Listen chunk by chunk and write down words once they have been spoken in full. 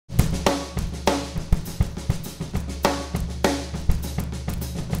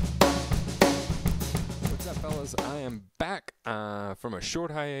from a short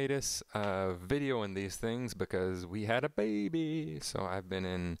hiatus videoing these things because we had a baby. So I've been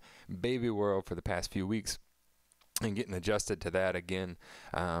in baby world for the past few weeks and getting adjusted to that again.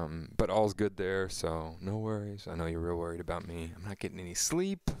 But all's good there, so no worries. I know you're real worried about me. I'm not getting any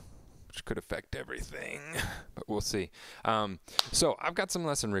sleep, which could affect everything, but we'll see. So I've got some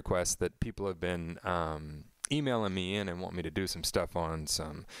lesson requests that people have been emailing me in and want me to do some stuff on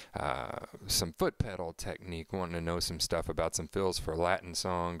some foot pedal technique, wanting to know some stuff about some fills for Latin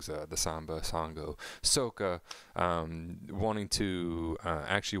songs, the samba, songo, soca, wanting to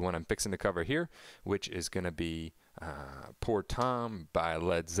actually what I'm fixing to cover here, which is going to be Poor Tom by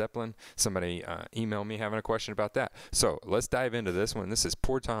Led Zeppelin. Somebody emailed me having a question about that. So let's dive into this one. This is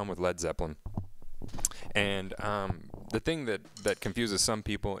Poor Tom with Led Zeppelin. And the thing that confuses some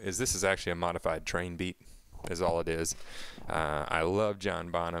people is this is actually a modified train beat, is all it is. I love John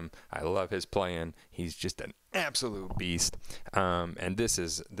Bonham. I love his playing. He's just an absolute beast. And this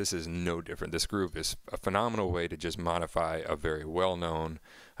is no different. This groove is a phenomenal way to just modify a very well-known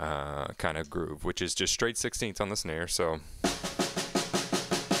kind of groove, which is just straight 16ths on the snare. So,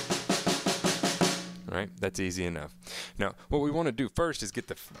 right, that's easy enough. Now, what we want to do first is get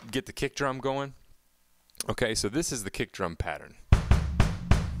the kick drum going. Okay, so this is the kick drum pattern.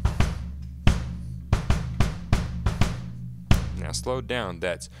 Now slowed down,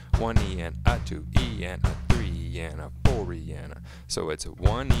 that's 1 E and a 2 E and a 3 and a 4 E and a. So it's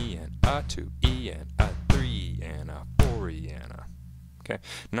 1 E and a 2 E and a 3 and a 4 E and a. Okay,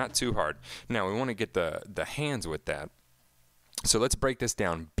 not too hard. Now we want to get the hands with that. So let's break this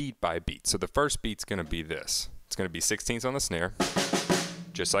down beat by beat. So the first beat's going to be this. It's going to be 16ths on the snare,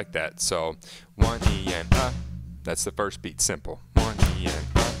 just like that. So 1 E and a. That's the first beat, simple. 1 E and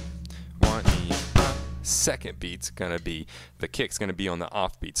a, 1 E and a. Second beat's gonna be, the kick's gonna be on the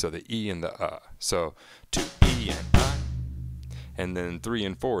off beat, so the E and the so 2 E and and then 3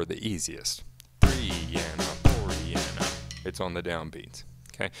 and 4 are the easiest. 3 and a, 4 E and a. It's on the down beats.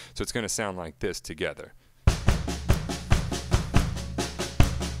 Okay, so it's gonna sound like this together. 1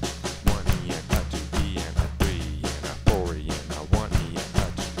 E and a, 2 E and a, 3 and a, 4 E and a, 1 E and a,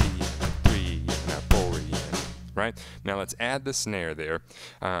 2 E and a, 3 and a, 4 E and a. Right? Now let's add the snare there.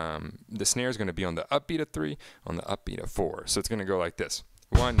 The snare is going to be on the upbeat of 3, on the upbeat of 4. So it's going to go like this.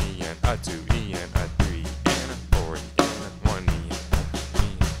 1 E and a 2 E and a 3 and a 4 E and a 1 E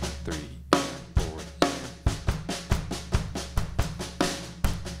and a 3 and 4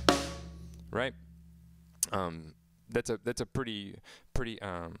 E. Right? That's a pretty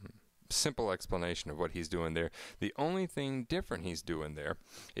simple explanation of what he's doing there. The only thing different he's doing there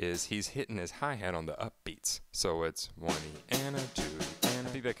is he's hitting his hi-hat on the upbeats. So it's 1 E and a 2 and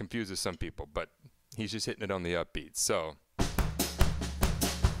I think that confuses some people, but he's just hitting it on the upbeats. So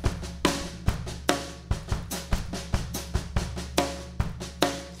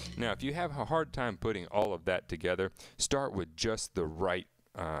now if you have a hard time putting all of that together, start with just the right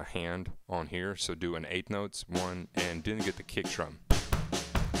hand on here. So do an 8th notes, 1, and then get the kick drum.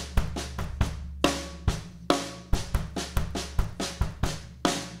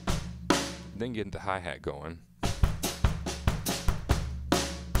 Then get the hi-hat going.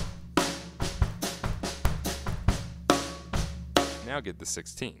 Now get the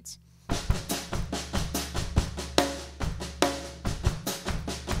 16ths.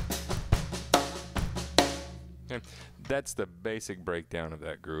 Okay. That's the basic breakdown of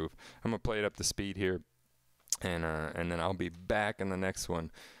that groove. I'm gonna play it up to speed here, and then I'll be back in the next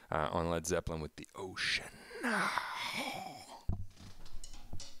one on Led Zeppelin with the Ocean.